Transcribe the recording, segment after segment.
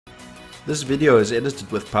This video is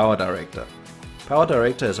edited with PowerDirector.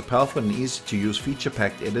 PowerDirector is a powerful and easy to use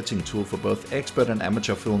feature-packed editing tool for both expert and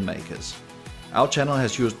amateur filmmakers. Our channel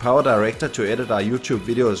has used PowerDirector to edit our YouTube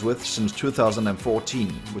videos with since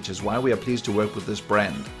 2014, which is why we are pleased to work with this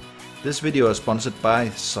brand. This video is sponsored by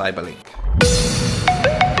Symbolic.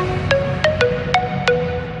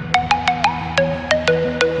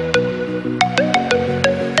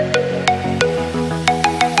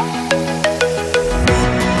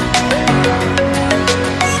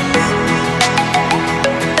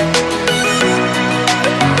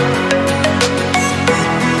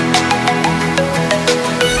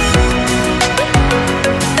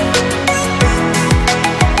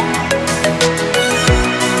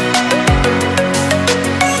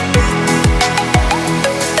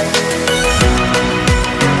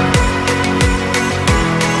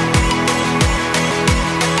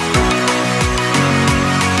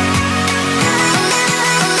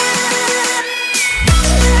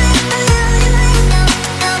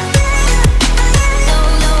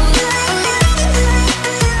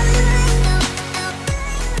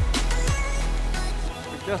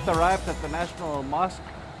 Just arrived at the National Mosque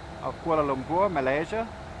of Kuala Lumpur, Malaysia.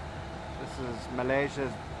 This is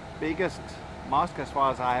Malaysia's biggest mosque as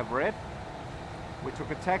far as I have read. We took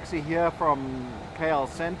a taxi here from KL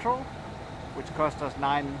Central, which cost us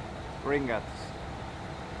 9 ringgits.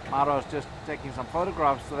 Maro's just taking some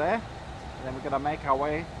photographs there. And then we're going to make our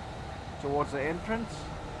way towards the entrance,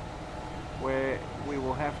 where we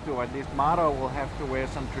will have to, at least Maro will have to wear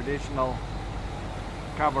some traditional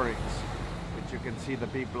coverings. You can see the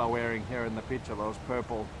people are wearing here in the picture, those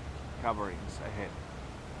purple coverings ahead.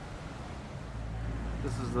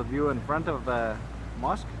 This is the view in front of the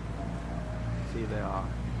mosque. See, there are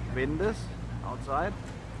vendors outside.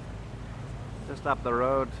 Just up the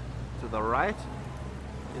road to the right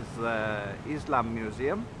is the Islam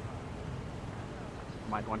Museum.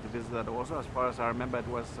 You might want to visit that also. As far as I remember, it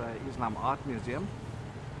was Islam Art Museum.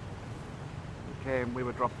 We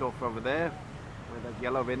were dropped off over there where that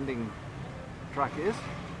yellow vending truck is.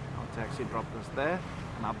 Our taxi dropped us there,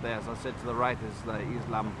 and up there, as I said, to the right is the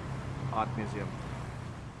Islam Art Museum.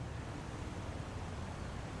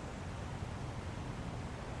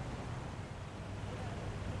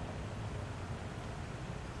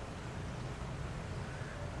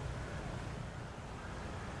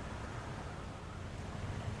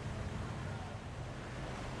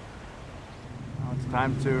 Now it's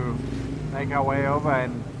time to make our way over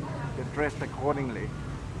and get dressed accordingly.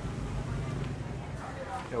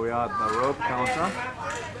 Here we are at the rope counter.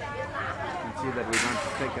 You can see that we don't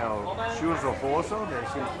take our shoes off also. There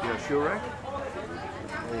seems to be a shoe rack.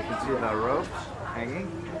 There you can see the ropes hanging,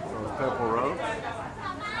 those purple ropes.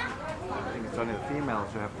 I think it's only the females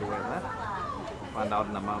who have to wear that. We'll find out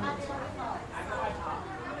in a moment.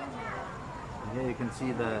 And here you can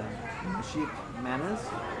see the Masjid manners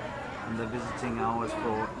and the visiting hours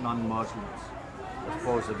for non-Muslims. Let's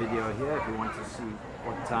pause the video here if you want to see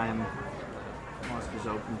what time the mosque is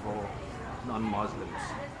open for non-Muslims.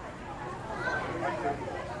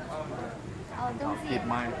 I'll keep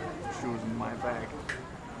my shoes in my bag.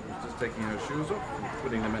 She's just taking her shoes off and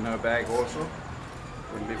putting them in her bag also.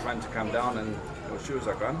 Wouldn't be fun to come down and your shoes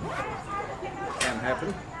are gone. Can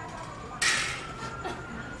happen.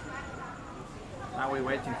 Now we're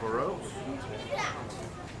waiting for ropes.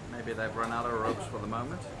 Maybe they've run out of ropes for the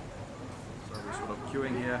moment. So we're sort of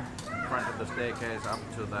queuing here in front of the staircase up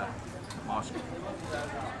to the mosque.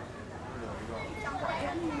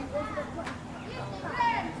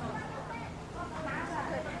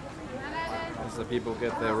 As the people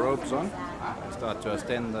get their robes on, they start to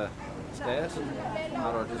ascend the stairs.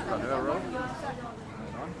 Naro just got her robe.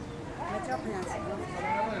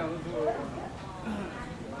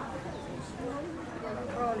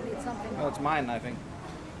 Oh, it's mine, I think.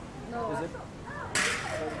 No. Is it?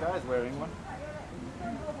 There's a guy's wearing one.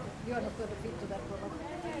 You are not going to fit to that product.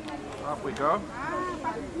 Off we go.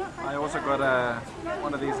 I also got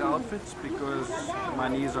one of these outfits because my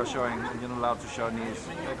knees are showing. You're not allowed to show knees.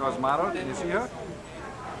 There goes Maro. Can you see her?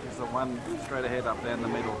 She's the one straight ahead up there in the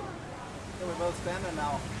middle. So we both stand in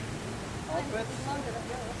our outfits.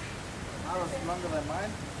 Maro's longer than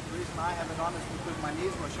mine. The reason I have it on is because my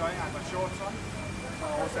knees were showing. I got shorts on, so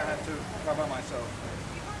I also had to cover myself.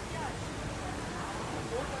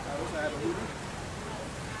 I also have a hoodie.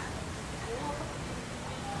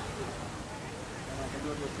 Do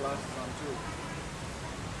it with glasses on too.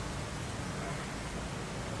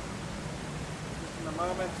 Just in a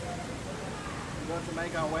moment, we're going to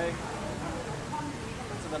make our way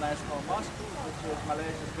to the National Mosque, which is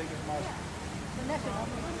Malaysia's biggest mosque.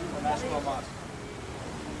 The National Mosque.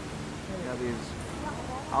 Yeah, these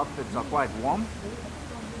outfits are quite warm.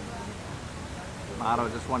 Maro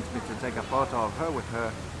just wants me to take a photo of her with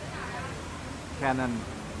her Canon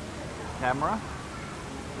camera.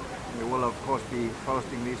 We will of course be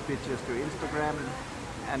posting these pictures to Instagram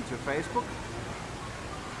and to Facebook.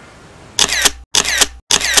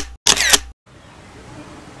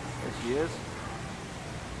 There she is.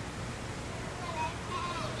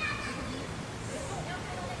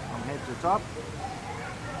 From head to top,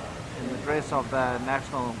 in the dress of the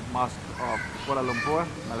National Mosque of Kuala Lumpur,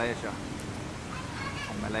 Malaysia.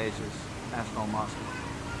 Or Malaysia's National Mosque.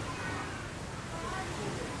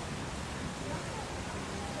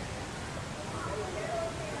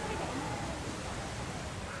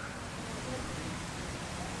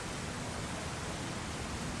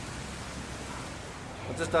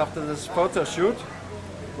 Just after this photo shoot,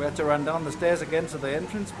 we had to run down the stairs again to the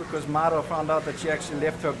entrance because Maro found out that she actually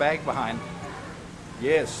left her bag behind.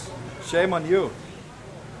 Yes, shame on you.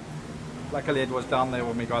 Luckily it was down there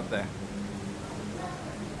when we got there.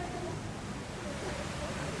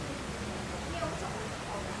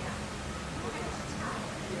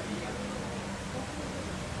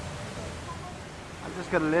 I'm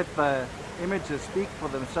just going to let the images speak for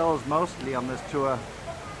themselves mostly on this tour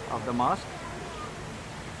of the mosque.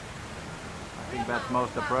 I think that's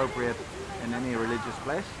most appropriate in any religious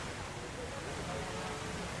place.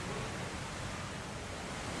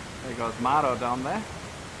 There goes Maro down there.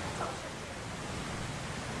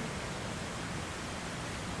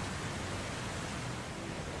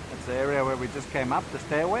 That's the area where we just came up, the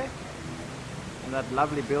stairway. And that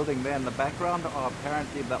lovely building there in the background are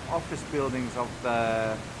apparently the office buildings of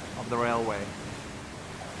the railway.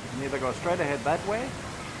 We can either go straight ahead that way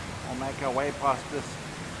or make our way past this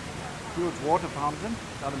huge water fountain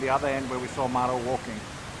down at the other end where we saw Maro walking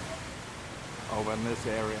over in this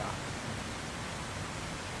area.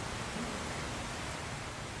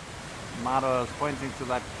 Maro is pointing to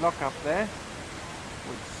that clock up there,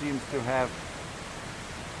 which seems to have,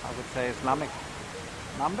 I would say, Islamic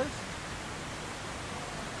numbers.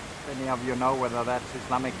 If any of you know whether that's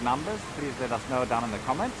Islamic numbers, please let us know down in the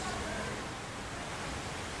comments.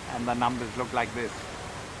 And the numbers look like this.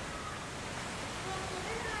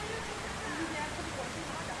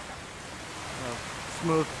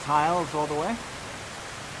 Smooth tiles all the way.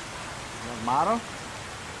 There's Maro.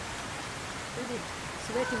 Really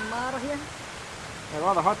sweating Maro here. They're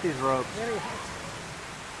rather hot, these robes. Very hot.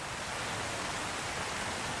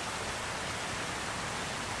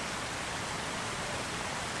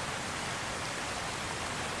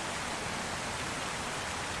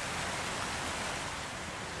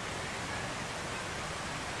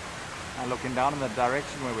 Now looking down in the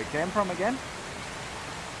direction where we came from again.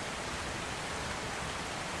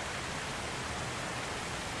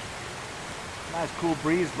 Nice cool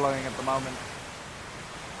breeze blowing at the moment.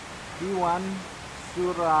 Iwan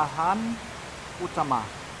Surahan Utama.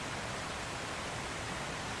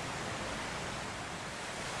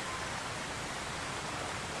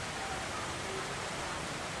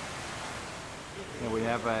 Here we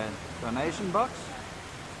have a donation box.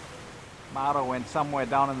 Maro went somewhere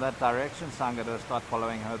down in that direction, so I'm going to start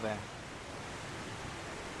following her there.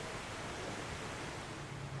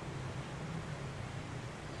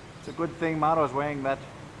 It's a good thing Maro's wearing that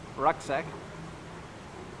rucksack,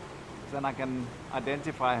 then I can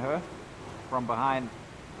identify her from behind.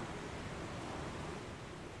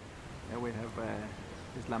 There we have an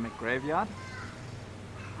Islamic graveyard.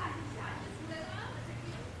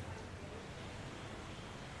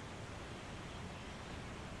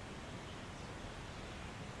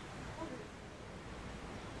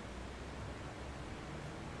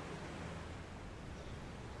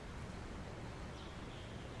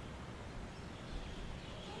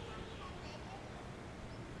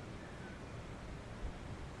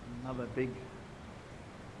 Another big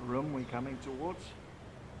room we're coming towards.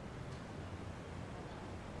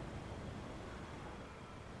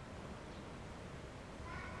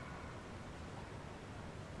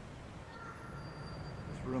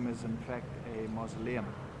 This room is in fact a mausoleum.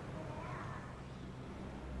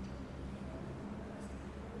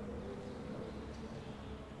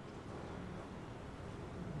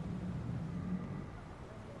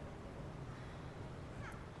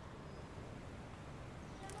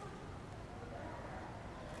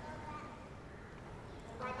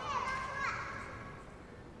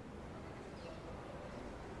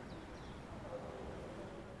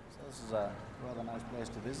 This is a rather nice place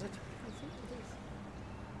to visit. I think it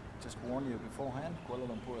is. Just warn you beforehand, Kuala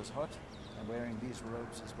Lumpur is hot, and wearing these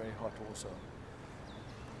robes is very hot also.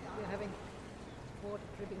 We're having water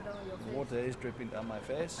dripping down your face. Water is dripping down my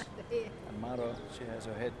face. Here. And Maro, she has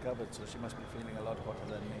her head covered, so she must be feeling a lot hotter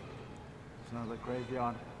than me. There's another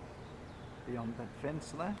graveyard beyond that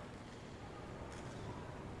fence there.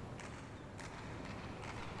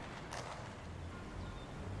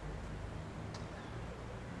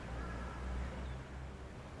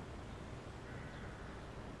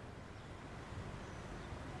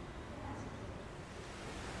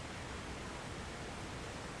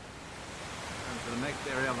 To the next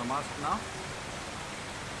area of the mosque now.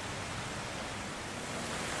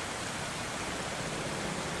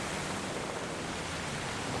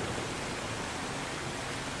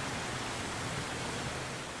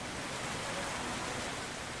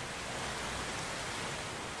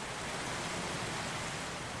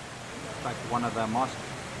 Like one of the mosque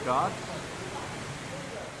guards.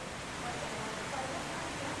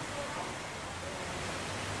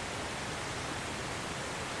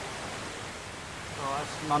 So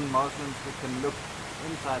as non-Muslims, we can look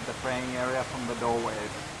inside the praying area from the doorways.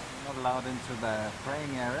 We're not allowed into the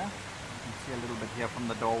praying area. You can see a little bit here from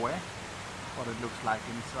the doorway what it looks like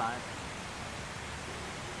inside.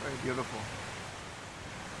 Very beautiful.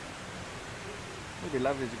 Would be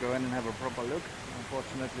lovely to go in and have a proper look.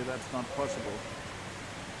 Unfortunately, that's not possible.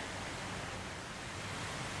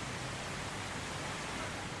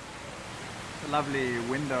 It's a lovely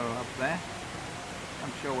window up there.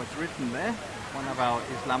 I'm sure what's written there. One of our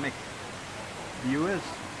Islamic viewers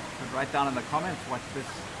could write down in the comments what this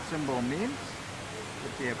symbol means.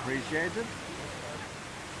 Would be appreciated.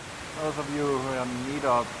 Those of you who are in need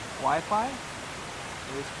of Wi-Fi,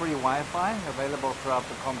 there is free Wi-Fi available throughout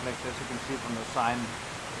the complex, as you can see from the sign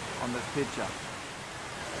on this picture.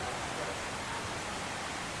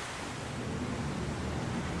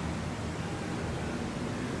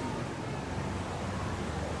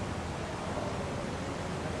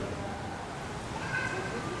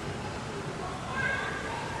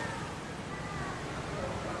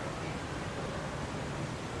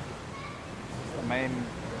 This is the main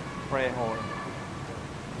prayer hall.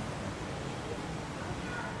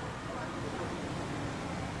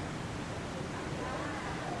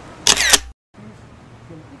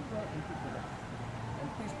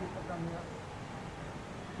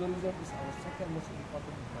 Tourism is our second most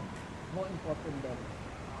important income, more important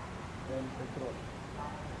than petrol.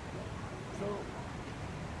 So,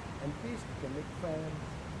 and peace, we can make friends.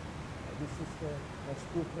 This is my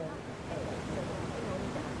school friend.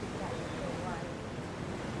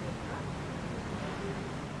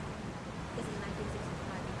 This is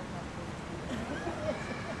 1965.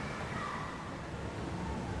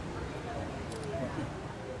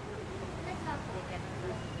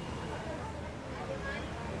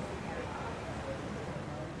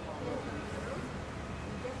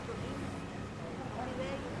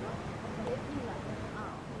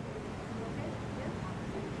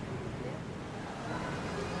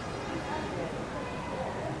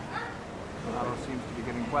 Naro seems to be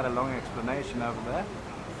getting quite a long explanation over there.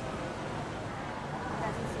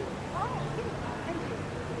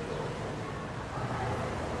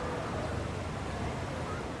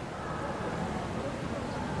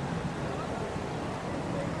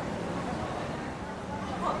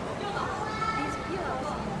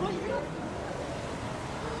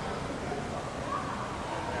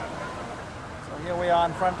 So here we are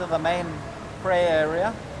in front of the main prayer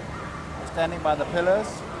area. We're standing by the pillars.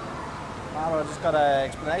 Mara just got an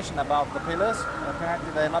explanation about the pillars.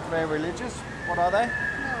 Apparently they're not very religious. What are they?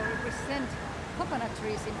 No, represent coconut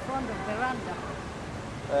trees in front of veranda.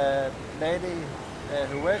 The lady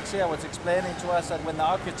who works here was explaining to us that when the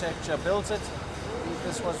architecture built it,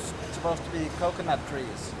 this was supposed to be coconut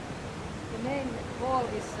trees. The main wall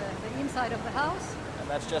is the inside of the house. And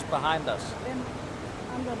that's just behind us. Then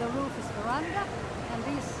under the roof is veranda, and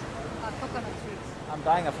these are coconut trees. I'm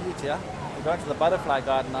dying of heat here. We're going to the butterfly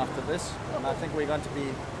garden after this, and I think we're going to be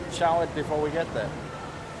showered before we get there.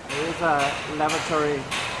 There is a lavatory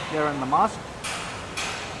here in the mosque,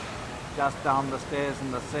 just down the stairs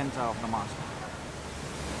in the center of the mosque.